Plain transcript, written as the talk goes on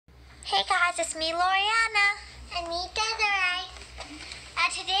Hey guys, it's me, Loriana. And me, Desiree.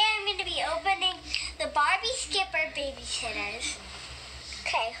 And today I'm going to be opening the Barbie Skipper Babysitters.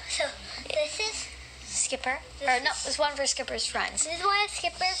 Okay, so this is Skipper. This one for Skipper's friends. This is one of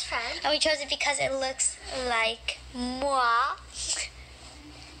Skipper's friends. And we chose it because it looks like moi.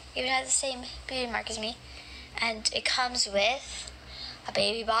 Even has the same beauty mark as me. And it comes with a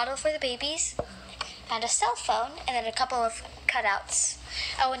baby bottle for the babies, and a cell phone, and then a couple of cutouts.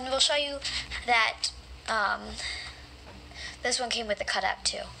 Oh, and we'll show you that this one came with a cutout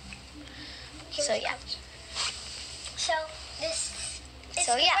too. So yeah. So this is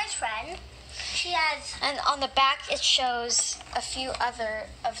Skipper's friend. She has... And on the back it shows a few other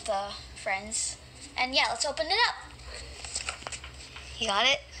of the friends. And yeah, let's open it up. You got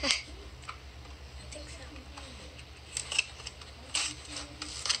it? I think so.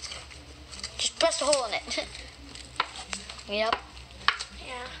 Just press a hole in it. Yep.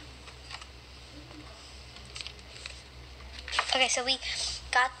 Yeah. Okay, so we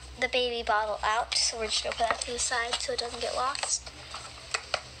got the baby bottle out, so we're just gonna put that to the side so it doesn't get lost.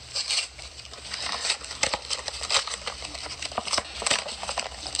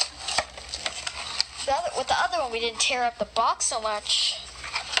 With the other one, we didn't tear up the box so much.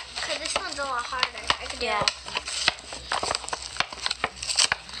 Because this one's a lot harder. I can do it.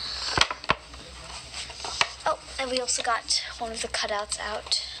 Oh, and we also got one of the cutouts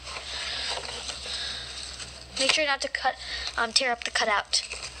out. Make sure not to tear up the cutout.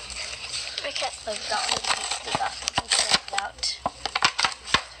 Okay. So we got one of the pieces we got out. So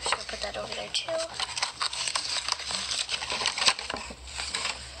we're just gonna put that over there too.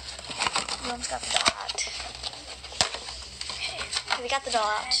 Mom's got the doll out. Okay, we got the doll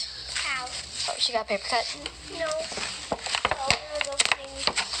out. Ow. Oh, she got a paper cut. No. Oh, I was opening.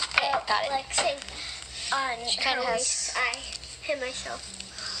 Okay, got it. Like saying on She kind of her has. waist. I hit myself.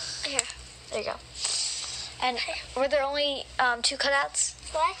 Here. There you go. And were there only 2 cutouts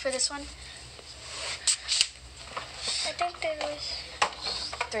What? for this one? I think there was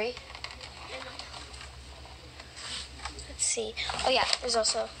 3. Let's see. Oh yeah, there's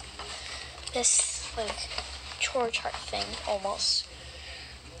also this like chore chart thing almost.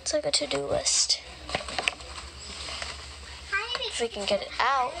 It's like a to-do list. If we can get it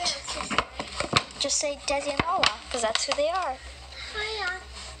out, just say Desi and Lala, because that's who they are.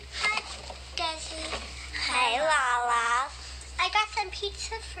 Hi, Desi. Hi, Lala. I got some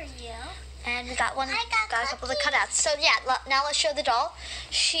pizza for you. And we got one. I got a couple of cutouts. So yeah, now let's show the doll.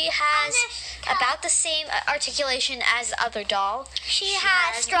 She has about the same articulation as the other doll. She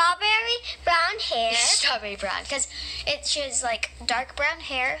has strawberry brown hair. Strawberry brown, because she has like dark brown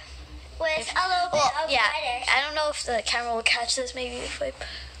hair With a little bit of reddish. I don't know if the camera will catch this. Maybe if I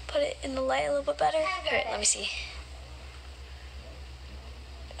put it in the light a little bit better. Alright, let me see.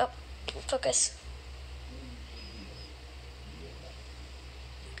 Oh, focus.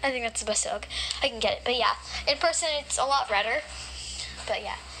 I think that's the best look. I can get it, but yeah, in person it's a lot redder. But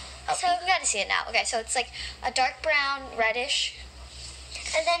yeah, so you can kind of see it now. Okay, so it's like a dark brown, reddish,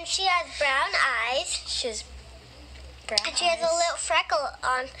 And then she has brown eyes. She has brown And she has a little freckle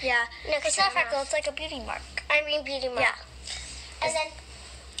on. Yeah, No, it's not a freckle. It's like a beauty mark. I mean beauty mark. Yeah. And then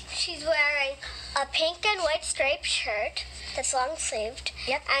she's wearing a pink and white striped shirt that's long sleeved.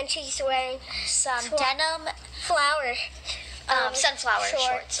 Yep. And she's wearing Some denim, flower. sunflower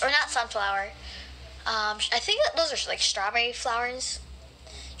shorts, or not sunflower. I think that those are like strawberry flowers,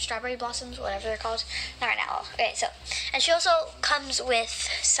 strawberry blossoms, whatever they're called. Not right now. Okay, so and she also comes with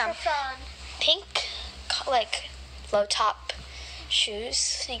some pink, like low top shoes,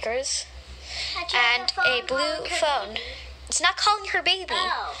 sneakers, and a blue phone. It's not calling her baby.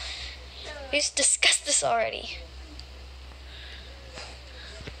 Oh. We just discussed this already.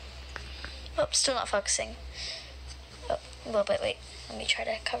 Oh, still not focusing. Oh, a little bit. Wait, let me try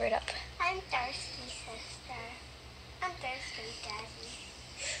to cover it up. I'm thirsty, sister. I'm thirsty, Daddy.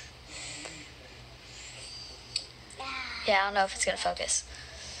 Yeah, I don't know if it's gonna focus.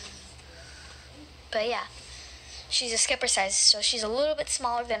 But yeah, she's a Skipper size, so she's a little bit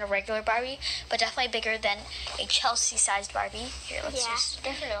smaller than a regular Barbie, but definitely bigger than a Chelsea-sized Barbie. Here, let's just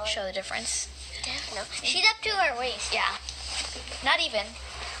definitely. show the difference. No, she's up to her waist. Yeah, not even,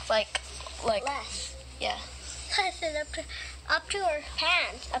 like, Less. yeah. Less than up to her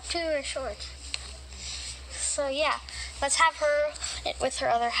pants, up to her shorts. So yeah, let's have her with her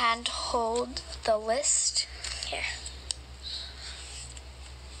other hand hold the list. Here.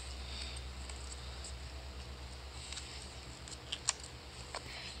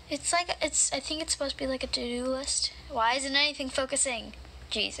 It's like, I think it's supposed to be like a to-do list. Why isn't anything focusing?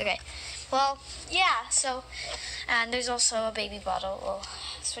 Jeez, okay. Well, yeah, so, and there's also a baby bottle. We'll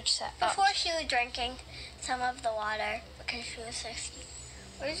switch that up. Before she was drinking some of the water because she was thirsty.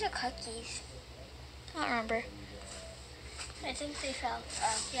 Where's the cookies? I don't remember. I think they fell.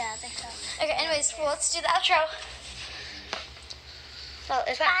 Oh, yeah, they fell. Okay, anyways, well, let's do the outro. Well,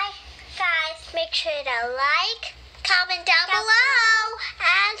 it's fine. Bye, guys. Make sure to like, comment down below.